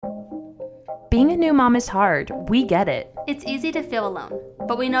Being a new mom is hard. We get it. It's easy to feel alone,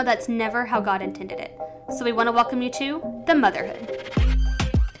 but we know that's never how God intended it. So we want to welcome you to The Motherhood.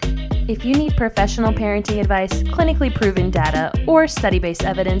 If you need professional parenting advice, clinically proven data, or study-based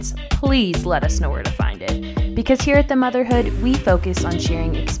evidence, please let us know where to find it. Because here at The Motherhood, we focus on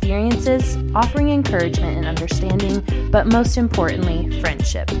sharing experiences, offering encouragement and understanding, but most importantly,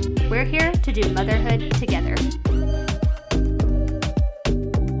 friendship. We're here to do motherhood together.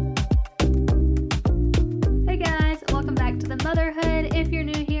 Hey guys, welcome back to The Motherhood. If you're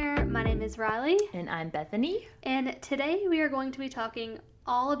new here, my name is Riley. And I'm Bethany. And today we are going to be talking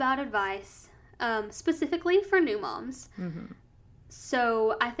all about advice, specifically for new moms. Mm-hmm.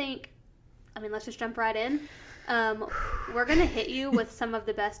 So let's just jump right in. We're going to hit you with some of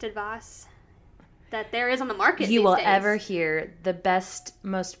the best advice that there is on the market you these will days. ever hear. The best,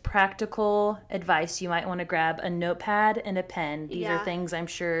 most practical advice. You might want to grab a notepad and a pen. These are things I'm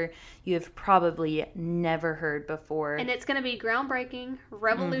sure you have probably never heard before. And it's going to be groundbreaking,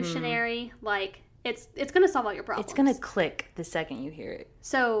 revolutionary, It's going to solve all your problems. It's going to click the second you hear it.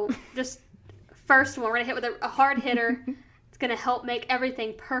 So, just first one, we're going to hit with a hard hitter. It's going to help make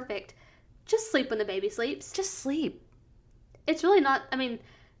everything perfect. Just sleep when the baby sleeps. Just sleep. It's really not,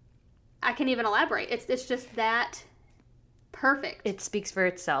 I can't even elaborate. It's just that perfect. It speaks for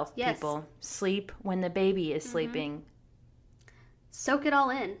itself, yes. People. Sleep when the baby is sleeping. Soak it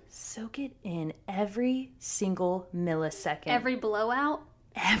all in. Soak it in every single millisecond. Every blowout.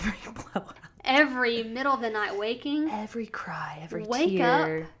 Every blowout. Every middle of the night waking. Every cry, every Wake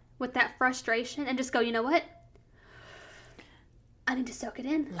tear. up with that frustration and just go, you know what? I need to soak it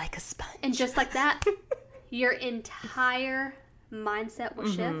in. Like a sponge. And just like that, your entire mindset will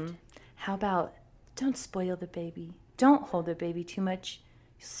shift. How about, don't spoil the baby. Don't hold the baby too much.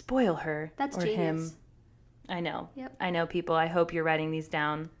 Spoil her. That's or genius. Him. I know. Yep. I know, people. I hope you're writing these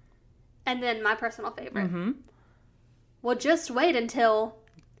down. And then my personal favorite. Well, just wait until... ...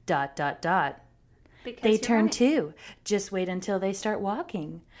 Because they turn right. 2. Just wait until they start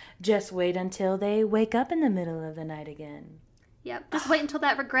walking. Just wait until they wake up in the middle of the night again. Yep. Just wait until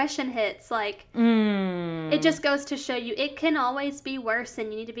that regression hits. It just goes to show you it can always be worse,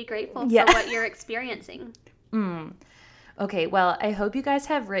 and you need to be grateful for what you're experiencing. Okay, well, I hope you guys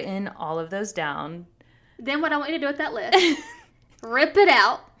have written all of those down. Then what I want you to do with that list, rip it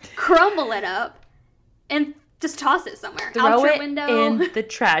out, crumble it up, and just toss it somewhere. Throw out your it window. In the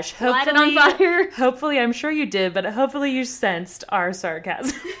trash. Light it on fire. Hopefully, I'm sure you did, but hopefully you sensed our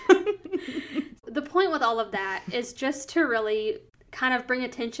sarcasm. The point with all of that is just to really kind of bring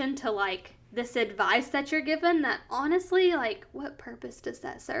attention to, this advice that you're given that, honestly, what purpose does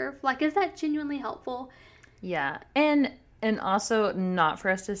that serve? Is that genuinely helpful? Yeah. And also not for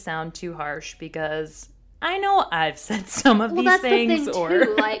us to sound too harsh, because I know I've said some of these things. The thing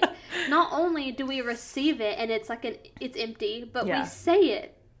too. Not only do we receive it and it's it's empty, but we say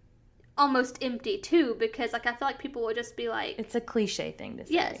it almost empty too, because I feel like people will just be it's a cliche thing to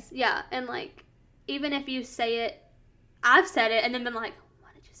say. Yes, yeah, and even if you say it, I've said it and then been like, why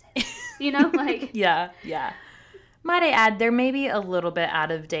did you say that? Yeah. Might I add, they're maybe a little bit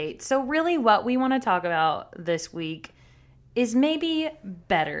out of date. So really what we want to talk about this week is maybe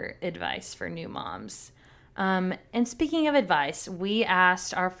better advice for new moms. And speaking of advice, we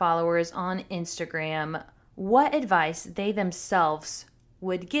asked our followers on Instagram what advice they themselves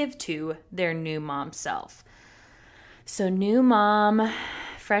would give to their new mom self. So new mom,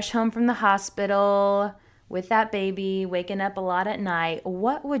 fresh home from the hospital, with that baby, waking up a lot at night,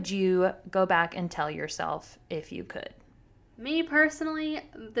 what would you go back and tell yourself if you could? Me personally,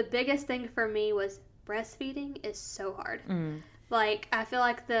 the biggest thing for me was breastfeeding is so hard. I feel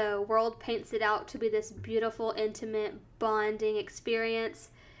like the world paints it out to be this beautiful, intimate, bonding experience.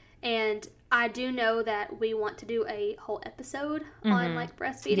 And I do know that we want to do a whole episode on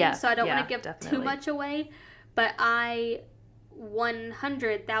breastfeeding. So I don't want to give too much away. But I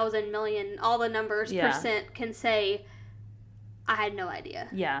 100,000 million, all the numbers percent can say I had no idea.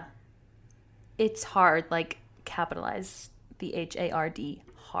 Yeah. It's hard, capitalize the HARD,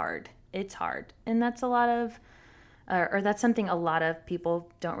 hard. It's hard. And that's a lot of, or that's something a lot of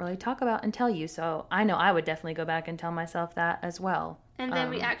people don't really talk about and tell you. So I know I would definitely go back and tell myself that as well. And then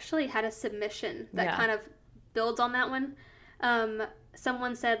we actually had a submission that kind of builds on that one.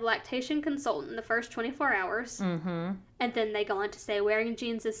 Someone said lactation consultant the first 24 hours. And then they go on to say wearing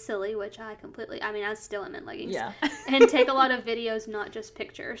jeans is silly, which I still am in leggings. Yeah. And take a lot of videos, not just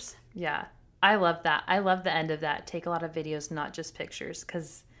pictures. Yeah. I love that. I love the end of that. Take a lot of videos, not just pictures,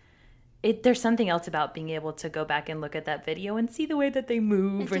 because there's something else about being able to go back and look at that video and see the way that they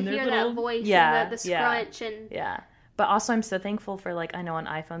move and to hear their little that voice and the scrunch and But also I'm so thankful for, like, I know on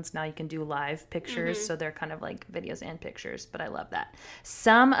iPhones now you can do live pictures, so they're kind of like videos and pictures, but I love that.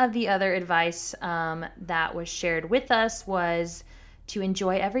 Some of the other advice that was shared with us was to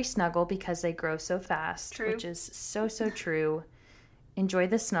enjoy every snuggle because they grow so fast, which is so, so true. Enjoy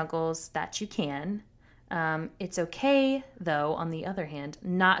the snuggles that you can. It's okay, though, on the other hand,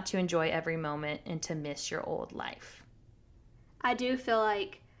 not to enjoy every moment and to miss your old life. I do feel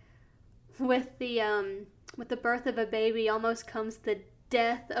like with the birth of a baby almost comes the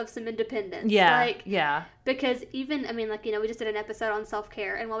death of some independence. Yeah. Because even, I mean, like, we just did an episode on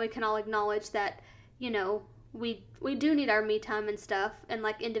self-care, and while we can all acknowledge that, we do need our me time and stuff and,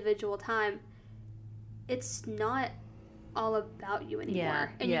 like, individual time, it's not all about you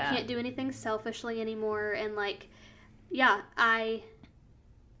anymore. And you can't do anything selfishly anymore. And, like,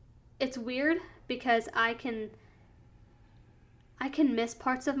 it's weird because I can miss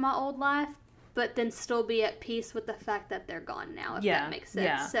parts of my old life, but then still be at peace with the fact that they're gone now, if that makes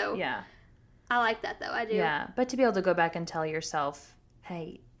sense. I like that, though. I do. Yeah, but to be able to go back and tell yourself,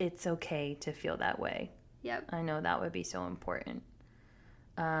 hey, it's okay to feel that way. Yep. I know that would be so important.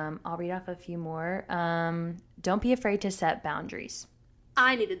 I'll read off a few more. Don't be afraid to set boundaries.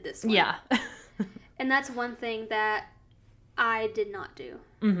 I needed this one. Yeah. And that's one thing that I did not do.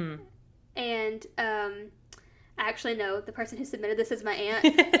 Mm-hmm. And actually, no, the person who submitted this is my aunt,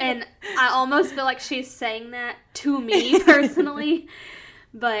 and I almost feel like she's saying that to me personally,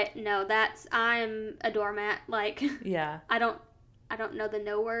 but no, I'm a doormat. Like, I don't know the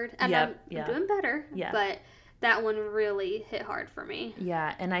no word, and I'm doing better, but that one really hit hard for me.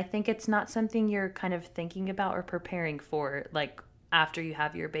 Yeah, and I think it's not something you're kind of thinking about or preparing for, like, after you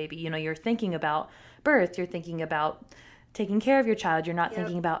have your baby. You're thinking about birth, you're thinking about taking care of your child. You're not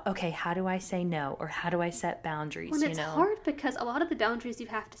thinking about, okay, how do I say no, or how do I set boundaries? Well, it's hard because a lot of the boundaries you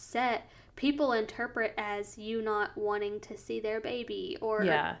have to set, people interpret as you not wanting to see their baby, or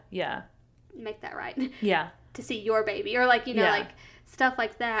make that right. To see your baby, or like like stuff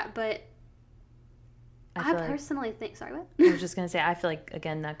like that. But I personally think. Sorry, what? I was just gonna say, I feel like,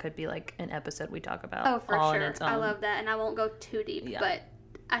 again, that could be like an episode we talk about. Oh, for all sure. I love that, and I won't go too deep. But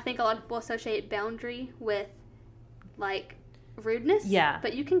I think a lot of people associate boundary with, like, rudeness. Yeah.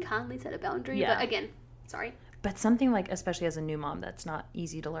 But you can kindly set a boundary. Yeah. But again, sorry. But something, like, especially as a new mom, that's not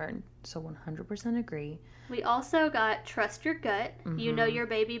easy to learn. So 100% agree. We also got trust your gut. Mm-hmm. You know your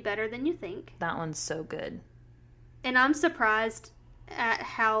baby better than you think. That one's so good. And I'm surprised at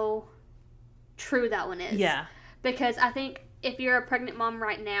how true that one is. Yeah. Because I think if you're a pregnant mom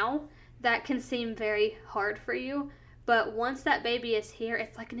right now, that can seem very hard for you. But once that baby is here,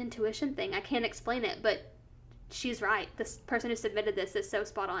 it's like an intuition thing. I can't explain it, but she's right. This person who submitted this is so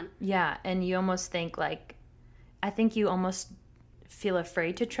spot on. Yeah, and you almost think, like, I think you almost feel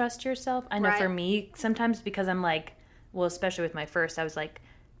afraid to trust yourself. I know for me, sometimes, because I'm like, well, especially with my first, I was like,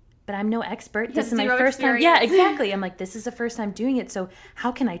 but I'm no expert. This is my first time. Yeah, exactly. I'm like, this is the first time doing it, so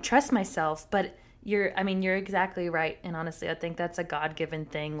how can I trust myself? But you're exactly right. And honestly, I think that's a God-given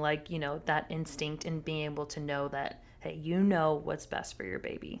thing, like, that instinct and being able to know that, hey, you know what's best for your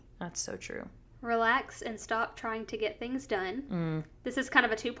baby. That's so true. Relax and stop trying to get things done. This is kind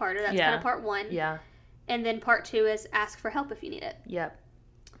of a two-parter. That's kind of part one. Yeah. And then part two is ask for help if you need it. Yep.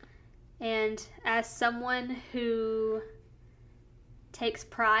 And as someone who takes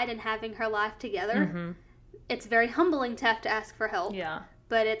pride in having her life together, it's very humbling to have to ask for help. Yeah.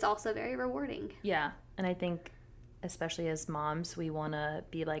 But it's also very rewarding. Yeah. And I think, especially as moms, we want to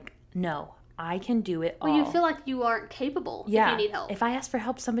be like, no, I can do it all. Well, you feel like you aren't capable if you need help. If I ask for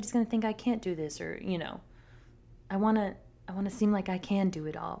help, somebody's going to think I can't do this, or, I want to seem like I can do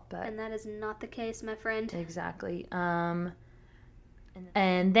it all. And that is not the case, my friend. Exactly. And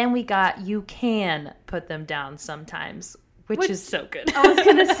then we got, you can put them down sometimes, which is so good. I was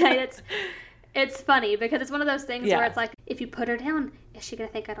going to say, it's funny because it's one of those things where it's like, if you put her down, is she going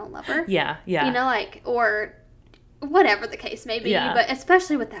to think I don't love her? Yeah, yeah. Or whatever the case may be. Yeah. But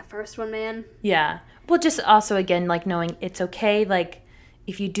especially with that first one, man. Yeah. Well, just also, again, like, knowing it's okay, like,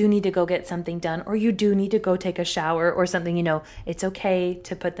 if you do need to go get something done, or you do need to go take a shower or something, it's okay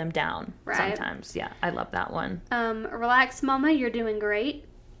to put them down sometimes. Yeah, I love that one. Relax, mama, you're doing great.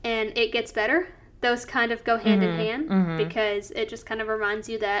 And it gets better. Those kind of go hand in hand because it just kind of reminds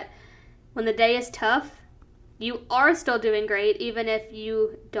you that when the day is tough, you are still doing great, even if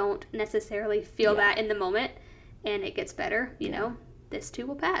you don't necessarily feel that in the moment. And it gets better, you know. This too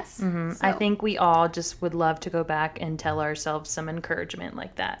will pass. So. I think we all just would love to go back and tell ourselves some encouragement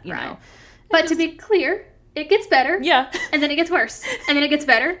like that, you know. But to be clear, it gets better. Yeah. And then it gets worse. And then it gets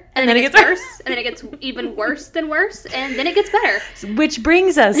better. And then it gets worse. And then it gets even worse than worse. And then it gets better. Which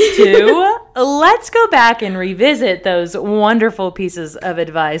brings us to, let's go back and revisit those wonderful pieces of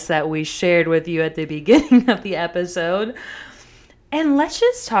advice that we shared with you at the beginning of the episode. And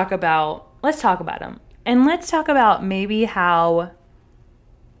let's talk about them. And let's talk about maybe how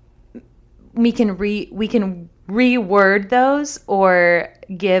we can reword those or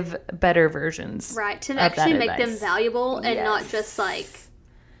give better versions. Right, to actually make them valuable and not just like,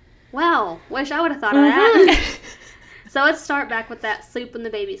 wow, wish I would have thought of that. So let's start back with that sleep when the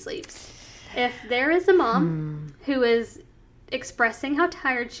baby sleeps. If there is a mom who is expressing how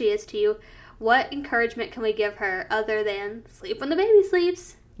tired she is to you, what encouragement can we give her other than sleep when the baby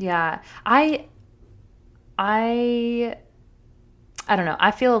sleeps? Yeah, I don't know.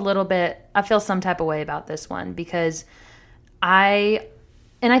 I feel some type of way about this one because I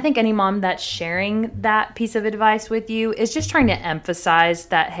think any mom that's sharing that piece of advice with you is just trying to emphasize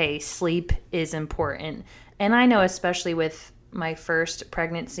that, hey, sleep is important. And I know, especially with my first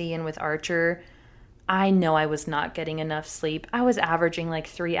pregnancy and with Archer, I know I was not getting enough sleep. I was averaging like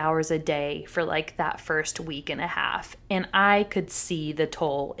 3 hours a day for like that first week and a half. And I could see the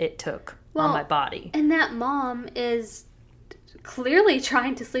toll it took on my body. And that mom is clearly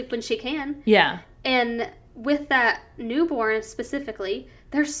trying to sleep when she can. Yeah. And with that newborn specifically,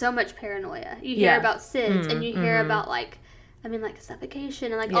 there's so much paranoia. You hear about SIDS and you hear about like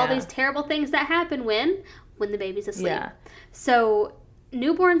suffocation and like all these terrible things that happen when the baby's asleep. Yeah. So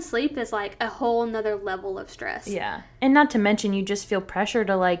newborn sleep is like a whole nother level of stress. Yeah. And not to mention you just feel pressure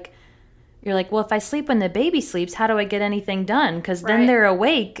to like, you're like, well, if I sleep when the baby sleeps, how do I get anything done? Because then they're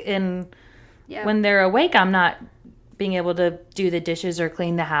awake and when they're awake, I'm not being able to do the dishes or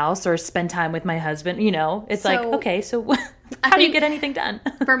clean the house or spend time with my husband, It's like, okay, so how do you get anything done?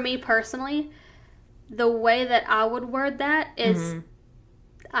 For me personally, the way that I would word that is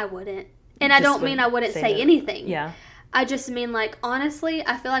I wouldn't. And I don't mean I wouldn't say anything. Yeah. I just mean, like, honestly,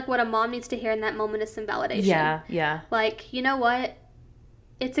 I feel like what a mom needs to hear in that moment is some validation. Yeah, yeah. Like, you know what?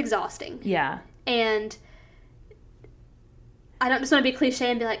 It's exhausting. Yeah. And I don't just want to be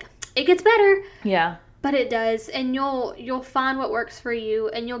cliche and be like, it gets better. Yeah. But it does, and you'll find what works for you,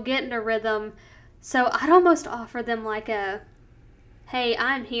 and you'll get in a rhythm. So I'd almost offer them like a, hey,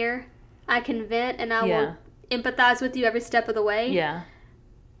 I'm here. I can vent, and I will empathize with you every step of the way. Yeah.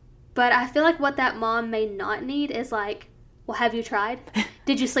 But I feel like what that mom may not need is like, well, have you tried?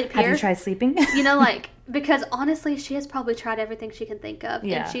 Did you sleep here? Have you tried sleeping? Because honestly, she has probably tried everything she can think of.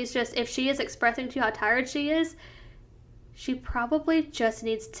 Yeah. And she's just, if she is expressing to you how tired she is, she probably just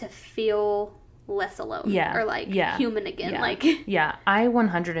needs to feel less alone or human again. I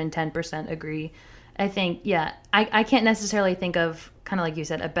 110% agree. I think I can't necessarily think of, kind of like you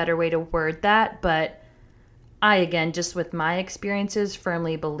said, a better way to word that, but I, again, just with my experiences,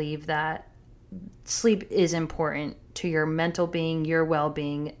 firmly believe that sleep is important to your mental being, your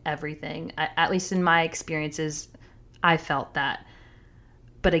well-being, everything. At least in my experiences, I felt that.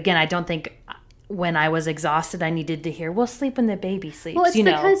 But again, I don't think when I was exhausted, I needed to hear, well, sleep when the baby sleeps. Well, it's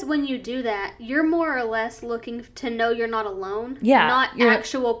because when you do that, you're more or less looking to know you're not alone. Yeah. Not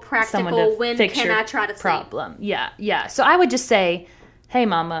actual practical, when can I try to sleep? Problem. Yeah, yeah. So I would just say, hey,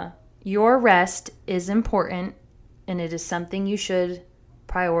 mama, your rest is important, and it is something you should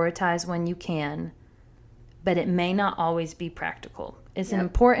prioritize when you can, but it may not always be practical. It's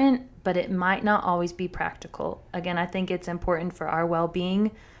important, but it might not always be practical. Again, I think it's important for our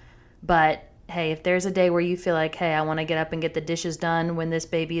well-being, but hey, if there's a day where you feel like, hey, I want to get up and get the dishes done when this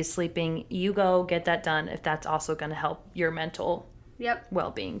baby is sleeping, you go get that done if that's also going to help your mental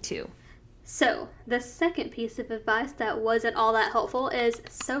well-being too. So, the second piece of advice that wasn't all that helpful is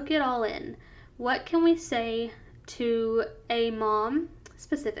soak it all in. What can we say to a mom,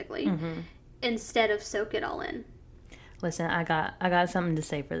 specifically, instead of soak it all in? Listen, I got something to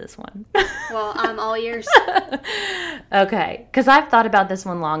say for this one. Well, I'm all ears. Okay, because I've thought about this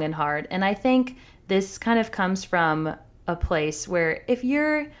one long and hard, and I think this kind of comes from a place where if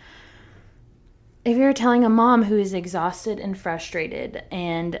you're telling a mom who is exhausted and frustrated,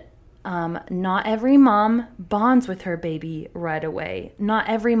 and not every mom bonds with her baby right away. Not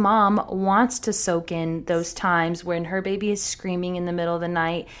every mom wants to soak in those times when her baby is screaming in the middle of the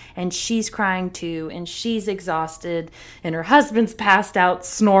night and she's crying too and she's exhausted and her husband's passed out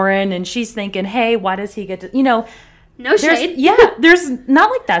snoring and she's thinking, hey, why does he get to, no shade. There's not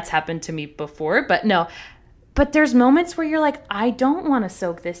like that's happened to me before, but no. But there's moments where you're like, I don't want to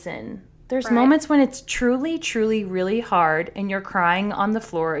soak this in. There's moments when it's truly, truly, really hard and you're crying on the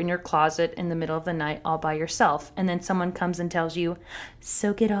floor in your closet in the middle of the night all by yourself. And then someone comes and tells you,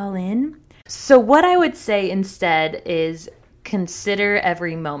 soak it all in. So what I would say instead is consider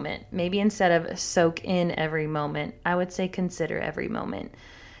every moment. Maybe instead of soak in every moment, I would say consider every moment.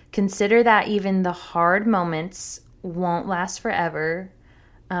 Consider that even the hard moments won't last forever.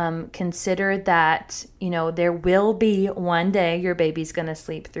 Consider that, there will be one day your baby's going to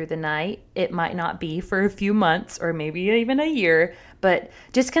sleep through the night. It might not be for a few months or maybe even a year, but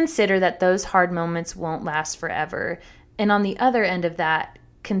just consider that those hard moments won't last forever. And on the other end of that,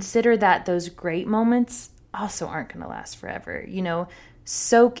 consider that those great moments also aren't going to last forever.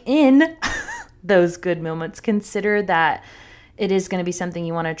 Soak in those good moments. Consider that it is going to be something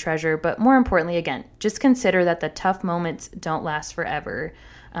you want to treasure. But more importantly, again, just consider that the tough moments don't last forever.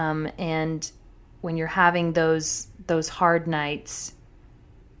 And when you're having those hard nights,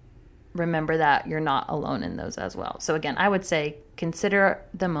 remember that you're not alone in those as well. So again, I would say consider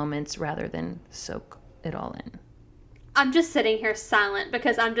the moments rather than soak it all in. I'm just sitting here silent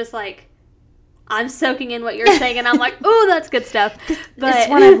because I'm just like, I'm soaking in what you're saying, and I'm like, oh, that's good stuff. But it's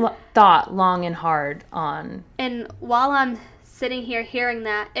one I've thought long and hard on. And while I'm sitting here hearing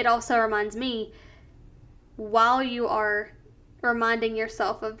that, it also reminds me, while you are reminding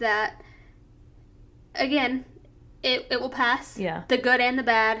yourself of that, again, it will pass. Yeah. The good and the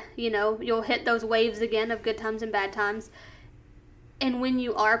bad, you'll hit those waves again of good times and bad times. And when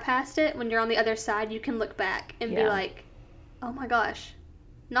you are past it, when you're on the other side, you can look back and be like, oh my gosh,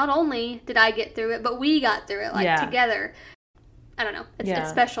 not only did I get through it, but we got through it, together. I don't know. It's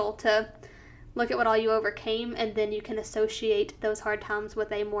special to look at what all you overcame, and then you can associate those hard times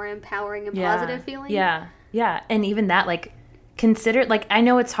with a more empowering and positive feeling. Yeah. Yeah. And even that, consider, I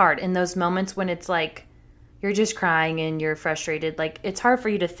know it's hard in those moments when it's you're just crying and you're frustrated. It's hard for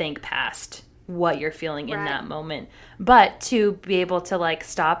you to think past what you're feeling in that moment. But to be able to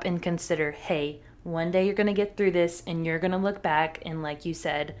stop and consider, hey, one day you're going to get through this and you're going to look back and, like you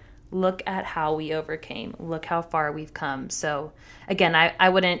said, look at how we overcame. Look how far we've come. So again, I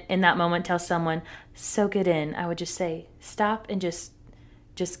wouldn't in that moment tell someone, soak it in. I would just say, stop and just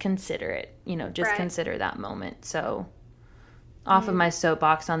consider it, consider that moment. So off of my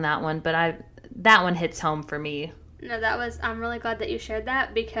soapbox on that one, but that one hits home for me. No, I'm really glad that you shared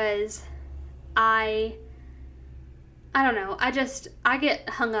that, because I don't know. I get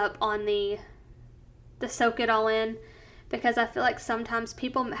hung up on the soak it all in, because I feel like sometimes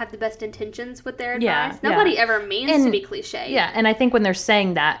people have the best intentions with their advice. Nobody ever means to be cliche. Yeah, and I think when they're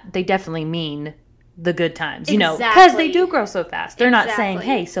saying that, they definitely mean the good times, exactly. Because they do grow so fast. They're not saying,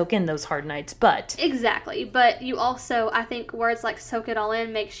 hey, soak in those hard nights, but... Exactly, but you also, I think words like soak it all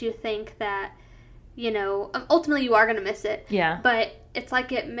in makes you think that, ultimately you are going to miss it. Yeah. But it's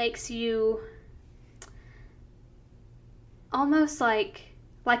like it makes you almost like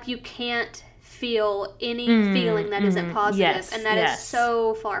you can't feel any feeling that isn't positive. Yes, and that is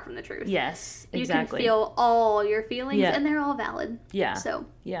so far from the truth. Yes, exactly. You can feel all your feelings, and they're all valid. Yeah. So.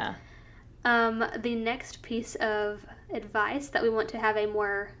 Yeah. The next piece of advice that we want to have a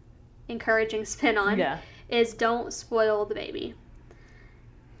more encouraging spin on is don't spoil the baby.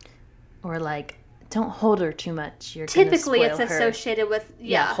 Or don't hold her too much. You're typically gonna spoil it's her. Associated with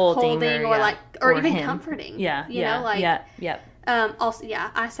holding her, or even him. Comforting. Yeah. Also,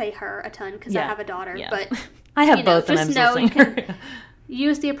 I say her a ton because I have a daughter, but I have both, and just I'm know you can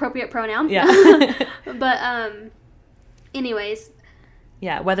use the appropriate pronoun. Yeah. But anyways.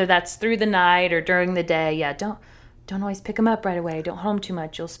 Yeah, whether that's through the night or during the day, don't always pick them up right away. Don't hold them too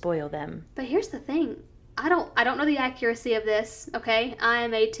much; you'll spoil them. But here's the thing: I don't know the accuracy of this. Okay, I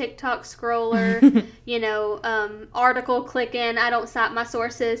am a TikTok scroller, article clicking. I don't cite my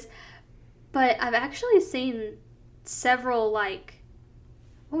sources, but I've actually seen several what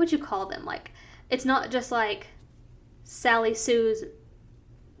would you call them? It's not just Sally Sue's.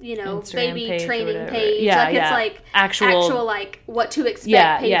 Instagram baby page training page. It's actual what to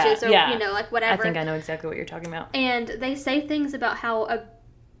expect pages or, whatever. I think I know exactly what you're talking about. And they say things about how a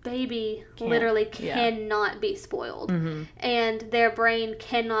baby literally cannot be spoiled. Mm-hmm. And their brain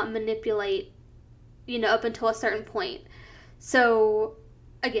cannot manipulate, up until a certain point. So,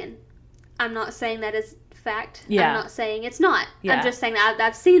 again, I'm not saying that is fact. Yeah. I'm not saying it's not. Yeah. I'm just saying that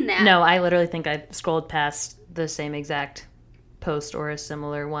I've seen that. No, I literally think I scrolled past the same exact post or a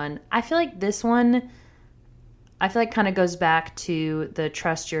similar one. I feel like this one kind of goes back to the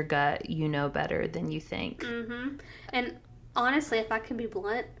trust your gut, better than you think. Mm-hmm. And honestly, if I can be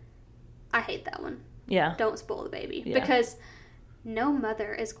blunt, I hate that one. Yeah. Don't spoil the baby. Yeah. Because no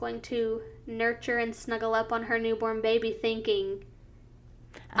mother is going to nurture and snuggle up on her newborn baby thinking,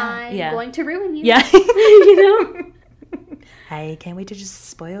 I'm going to ruin you. Yeah. I can't wait to just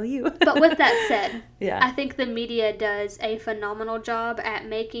spoil you. But with that said, Yeah. I think the media does a phenomenal job at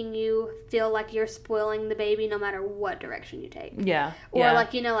making you feel like you're spoiling the baby no matter what direction you take. Yeah. Or yeah.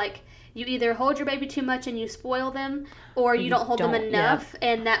 like, like you either hold your baby too much and you spoil them, or you don't hold them enough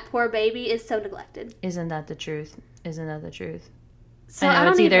and that poor baby is so neglected. Isn't that the truth? So I know I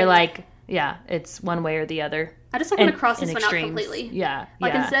don't it's either even, like, it's one way or the other. I just want to cross this one out extremes. completely. Yeah.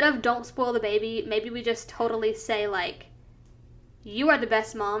 Like instead of don't spoil the baby, maybe we just totally say like, you are the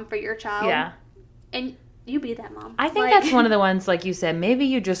best mom for your child. Yeah. And you be that mom. I think that's one of the ones, like you said, maybe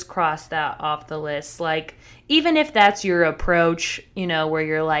you just cross that off the list. Like, even if that's your approach, where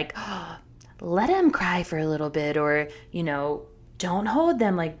you're like, let him cry for a little bit, or, don't hold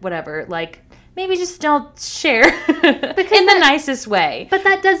them, like, whatever. Like, maybe just don't share in the nicest way. But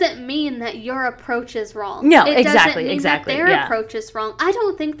that doesn't mean that your approach is wrong. No, it exactly, doesn't mean exactly. That their approach is wrong. I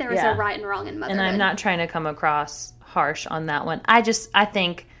don't think there is a right and wrong in motherhood. And I'm not trying to come across harsh on that one.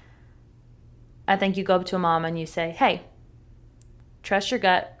 I think you go up to a mom and you say, hey, trust your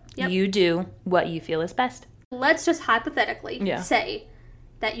gut. Yep. You do what you feel is best. Let's just hypothetically say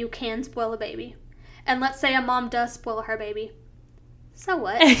that you can spoil a baby. And let's say a mom does spoil her baby. So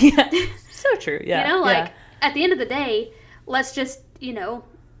what? So true. Yeah. At the end of the day, let's just,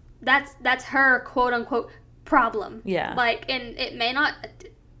 that's her quote unquote problem. Yeah. And it may not,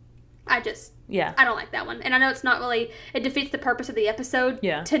 I don't like that one. And I know it's not really, it defeats the purpose of the episode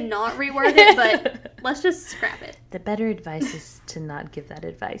to not reword it, but let's just scrap it. The better advice is to not give that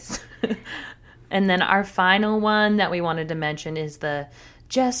advice. And then our final one that we wanted to mention is the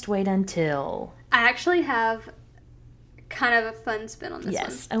just wait until. I actually have kind of a fun spin on this one.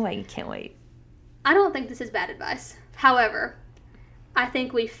 Yes. Oh, I can't wait. I don't think this is bad advice. However, I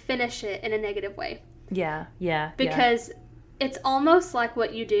think we finish it in a negative way. Yeah. Because it's almost like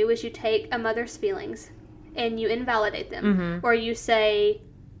what you do is you take a mother's feelings and you invalidate them. Mm-hmm. Or you say,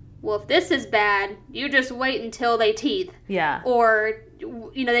 well, if this is bad, you just wait until they teeth. Yeah. Or,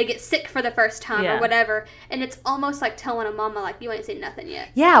 they get sick for the first time or whatever. And it's almost like telling a mama, like, you ain't seen nothing yet.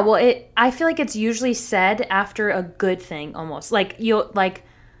 Yeah, well, I feel like it's usually said after a good thing almost. Like,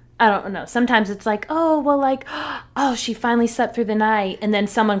 I don't know. Sometimes it's like, she finally slept through the night. And then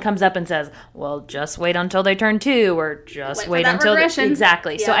someone comes up and says, well, just wait until they turn 2, or just wait until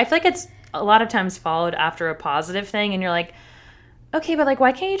exactly. Yeah. So I feel like it's a lot of times followed after a positive thing. And you're like, okay, but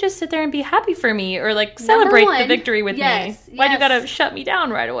why can't you just sit there and be happy for me, or celebrate the victory with me? Why do you gotta shut me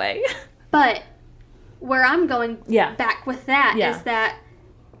down right away? But where I'm going back with that is that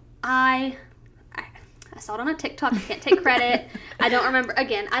I saw it on a TikTok. I can't take credit. I don't remember.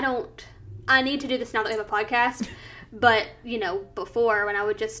 Again, I need to do this now that we have a podcast. But, before when I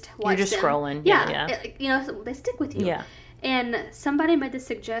would just watch You're just them, scrolling. Yeah. They stick with you. Yeah. And somebody made the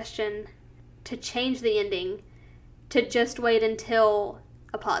suggestion to change the ending to just wait until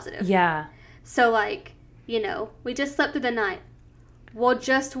a positive. Yeah. So, we just slept through the night. We'll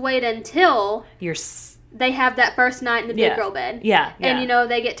just wait until they have that first night in the big girl bed. Yeah. And,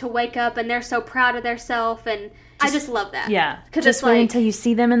 they get to wake up and they're so proud of themselves. And I just love that. Yeah. Because just wait until you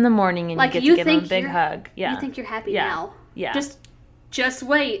see them in the morning and you get to give them a big hug. Yeah. You think you're happy now. Yeah. Just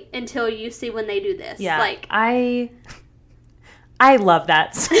wait until you see when they do this. Yeah. I love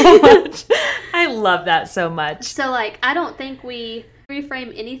that so much. I love that so much. So, I don't think we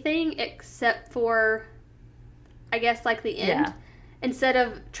reframe anything except for, I guess, the end. Yeah. Instead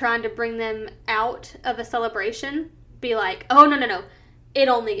of trying to bring them out of a celebration, be like, oh, no. It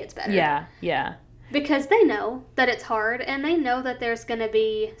only gets better. Yeah. Because they know that it's hard, and they know that there's going to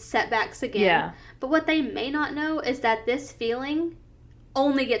be setbacks again. Yeah. But what they may not know is that this feeling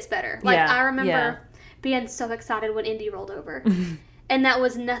only gets better. I remember being so excited when Indy rolled over. And that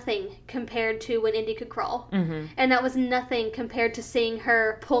was nothing compared to when Indy could crawl. Mm-hmm. And that was nothing compared to seeing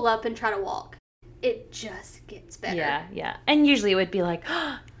her pull up and try to walk. It just gets better. Yeah. And usually it would be like,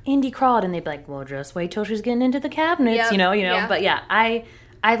 oh, Indy crawled. And they'd be like, well, just wait till she's getting into the cabinets, Yeah. But yeah, I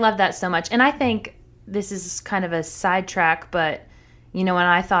love that so much. And I think this is kind of a sidetrack, but, when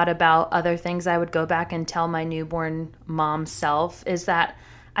I thought about other things I would go back and tell my newborn mom self is that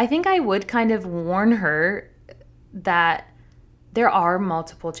I think I would kind of warn her that there are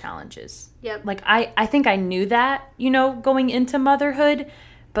multiple challenges. Yep. I think I knew that, going into motherhood.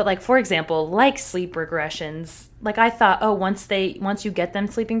 But for example, sleep regressions, I thought, oh, once you get them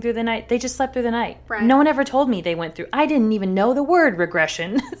sleeping through the night, they just slept through the night. Right. No one ever told me they went through. I didn't even know the word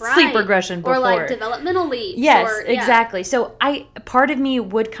regression, sleep regression before. Or developmental leaps. Yes, exactly. So part of me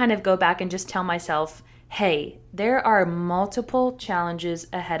would kind of go back and just tell myself, hey, there are multiple challenges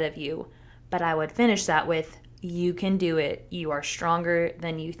ahead of you. But I would finish that with, You can do it. You are stronger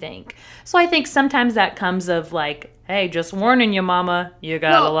than you think. So I think sometimes that comes of like, hey, just warning you, mama, you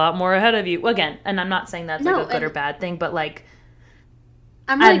got a lot more ahead of you. Well, again, and I'm not saying that's like a good or bad thing, but like,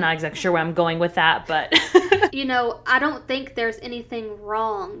 I'm not exactly sure where I'm going with that, but. I don't think there's anything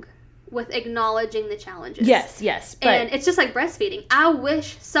wrong with acknowledging the challenges. Yes. But and it's just like breastfeeding. I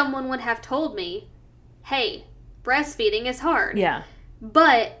wish someone would have told me, hey, breastfeeding is hard. Yeah.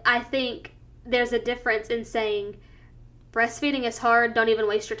 But I think there's a difference in saying breastfeeding is hard, don't even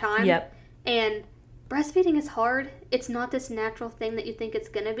waste your time. Yep. And breastfeeding is hard. It's not this natural thing that you think it's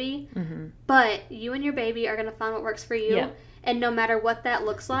going to be. Mm-hmm. But you and your baby are going to find what works for you. Yeah. And no matter what that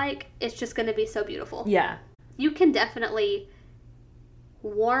looks like, it's just going to be so beautiful. Yeah. You can definitely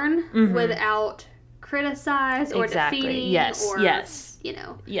warn without criticize or defeating. Yes. Or, yes.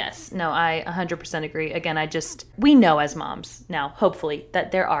 Yes. No, I 100% agree. Again, we know as moms now, hopefully,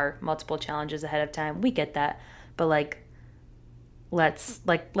 that there are multiple challenges ahead of time. We get that. But let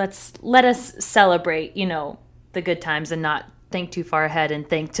us celebrate, the good times and not think too far ahead and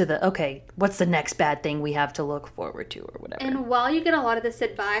think to okay, what's the next bad thing we have to look forward to or whatever. And while you get a lot of this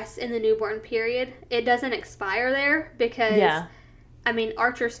advice in the newborn period, it doesn't expire there because,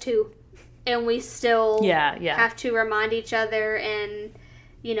 Archer's too. And we still have to remind each other and,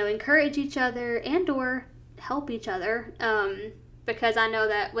 encourage each other and or help each other. Because I know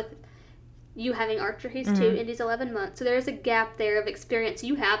that with you having Archer, he's 2 and he's 11 months. So there's a gap there of experience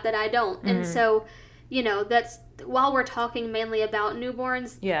you have that I don't. And so, that's while we're talking mainly about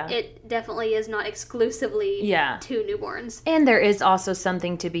newborns, it definitely is not exclusively to newborns. And there is also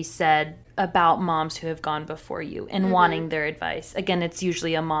something to be said about moms who have gone before you and wanting their advice. Again, it's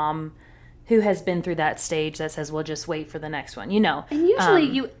usually a mom who has been through that stage that says, well, just wait for the next one, And usually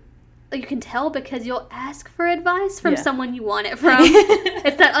you can tell because you'll ask for advice from someone you want it from.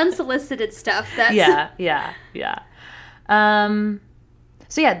 It's that unsolicited stuff. That's Yeah.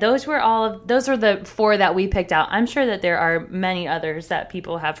 So those are the 4 that we picked out. I'm sure that there are many others that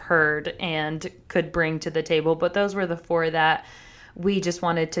people have heard and could bring to the table, but those were the 4 that we just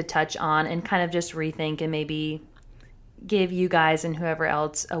wanted to touch on and kind of just rethink and maybe give you guys and whoever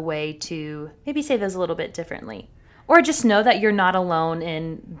else a way to maybe say those a little bit differently. Or just know that you're not alone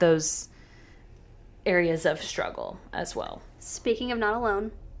in those areas of struggle as well. Speaking of not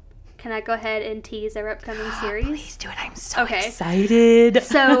alone, can I go ahead and tease our upcoming series? Please do it. I'm so excited.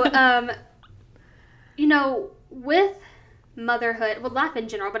 So, with motherhood, with life in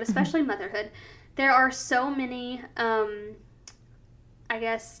general, but especially motherhood, there are so many,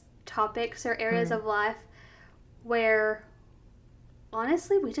 topics or areas of life where,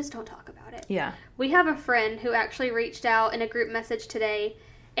 honestly, we just don't talk about it. Yeah. We have a friend who actually reached out in a group message today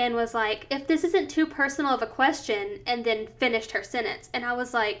and was like, if this isn't too personal of a question, and then finished her sentence. And I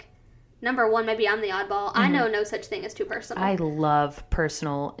was like, number one, maybe I'm the oddball. I know no such thing as too personal. I love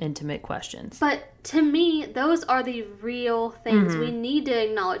personal, intimate questions. But to me, those are the real things we need to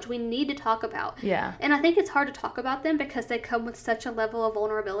acknowledge. We need to talk about. Yeah. And I think it's hard to talk about them because they come with such a level of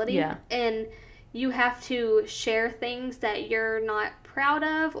vulnerability. Yeah. And you have to share things that you're not proud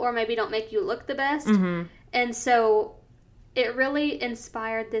of or maybe don't make you look the best. And so it really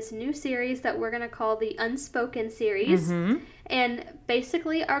inspired this new series that we're going to call the Unspoken series. And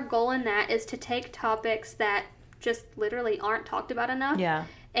basically our goal in that is to take topics that just literally aren't talked about enough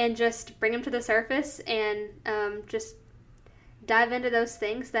and just bring them to the surface and just dive into those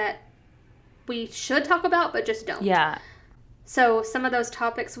things that we should talk about but just don't. Yeah. So some of those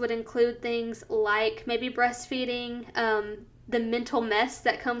topics would include things like maybe breastfeeding, the mental mess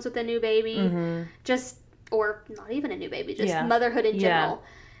that comes with a new baby, or not even a new baby, just motherhood in general.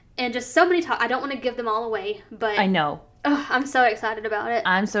 And just so many I don't want to give them all away, but I know. I'm so excited about it.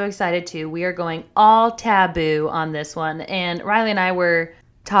 I'm so excited too. We are going all taboo on this one. And Riley and I were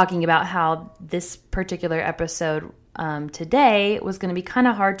talking about how this particular episode today was going to be kind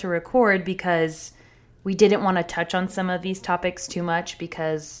of hard to record because we didn't want to touch on some of these topics too much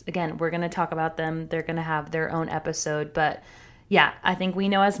because, again, we're going to talk about them. They're going to have their own episode. But yeah, I think we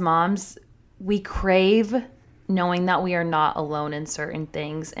know as moms, we crave knowing that we are not alone in certain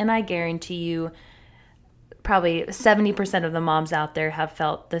things. And I guarantee you, probably 70% of the moms out there have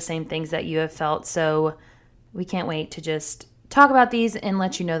felt the same things that you have felt. So we can't wait to just talk about these and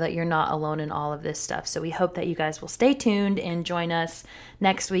let you know that you're not alone in all of this stuff. So we hope that you guys will stay tuned and join us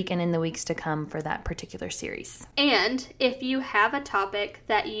next week and in the weeks to come for that particular series. And if you have a topic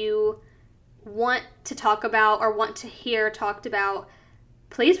that you want to talk about or want to hear talked about,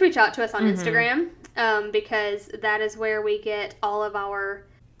 please reach out to us on Instagram because that is where we get all of our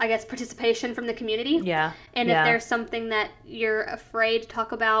I guess, participation from the community. Yeah. And if there's something that you're afraid to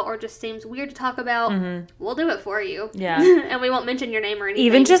talk about or just seems weird to talk about, we'll do it for you. Yeah. And we won't mention your name or anything.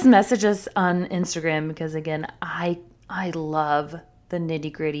 Even just message us on Instagram because, again, I love the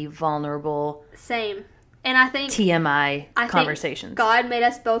nitty-gritty, vulnerable. Same. And I think TMI conversations. Think God made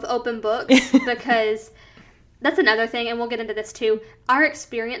us both open books because that's another thing, and we'll get into this too. Our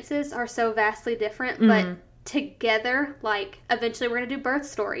experiences are so vastly different, but together, like, eventually we're going to do birth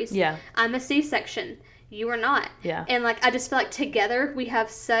stories. Yeah. I'm a C-section. You are not. Yeah. And, like, I just feel like together we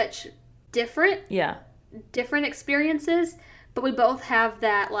have such different experiences, but we both have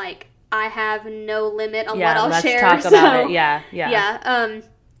that, like, I have no limit on what I'll share. Let's talk about it. Yeah.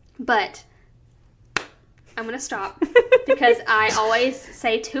 But I'm going to stop because I always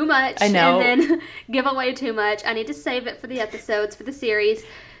say too much. I know. And then give away too much. I need to save it for the episodes, for the series.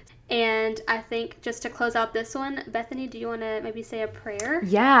 And I think just to close out this one, Bethany, do you want to maybe say a prayer?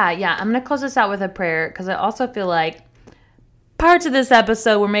 Yeah. I'm going to close this out with a prayer because I also feel like parts of this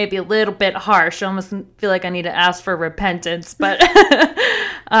episode were maybe a little bit harsh. I almost feel like I need to ask for repentance. But yeah,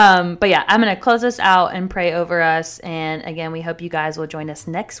 I'm going to close this out and pray over us. And again, we hope you guys will join us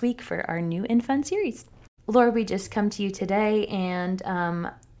next week for our new and fun series. Lord, we just come to you today and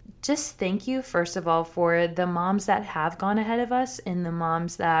just thank you, first of all, for the moms that have gone ahead of us and the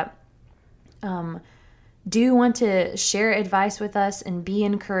moms that do want to share advice with us and be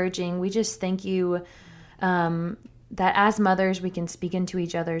encouraging. We just thank you that as mothers, we can speak into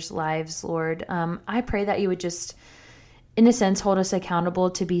each other's lives, Lord. I pray that you would just, in a sense, hold us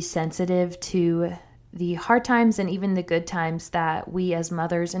accountable to be sensitive to the hard times and even the good times that we as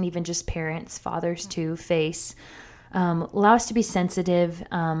mothers and even just parents, fathers too, face. Allow us to be sensitive,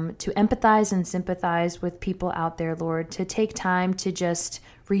 to empathize and sympathize with people out there, Lord, to take time to just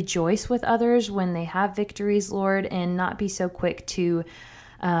rejoice with others when they have victories, Lord, and not be so quick to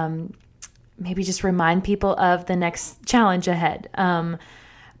maybe just remind people of the next challenge ahead.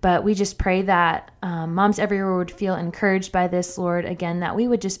 But we just pray that moms everywhere would feel encouraged by this, Lord, again, that we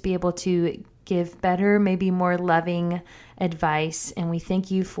would just be able to give better, maybe more loving advice. And we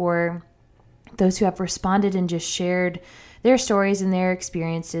thank you for those who have responded and just shared their stories and their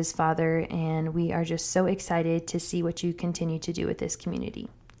experiences, Father. And we are just so excited to see what you continue to do with this community.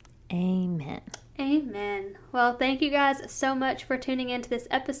 Amen. Amen. Well, thank you guys so much for tuning into this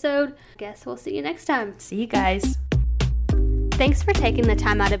episode. Guess we'll see you next time. See you guys. Thanks for taking the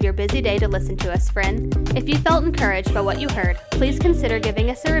time out of your busy day to listen to us, friend. If you felt encouraged by what you heard, please consider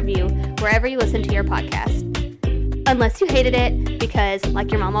giving us a review wherever you listen to your podcast. Unless you hated it, because like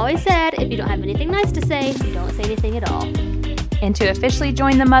your mom always said, if you don't have anything nice to say, you don't say anything at all. And to officially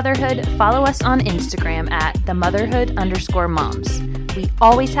join the Motherhood, follow us on Instagram at themotherhood_moms. We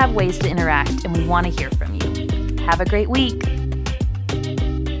always have ways to interact and we want to hear from you. Have a great week.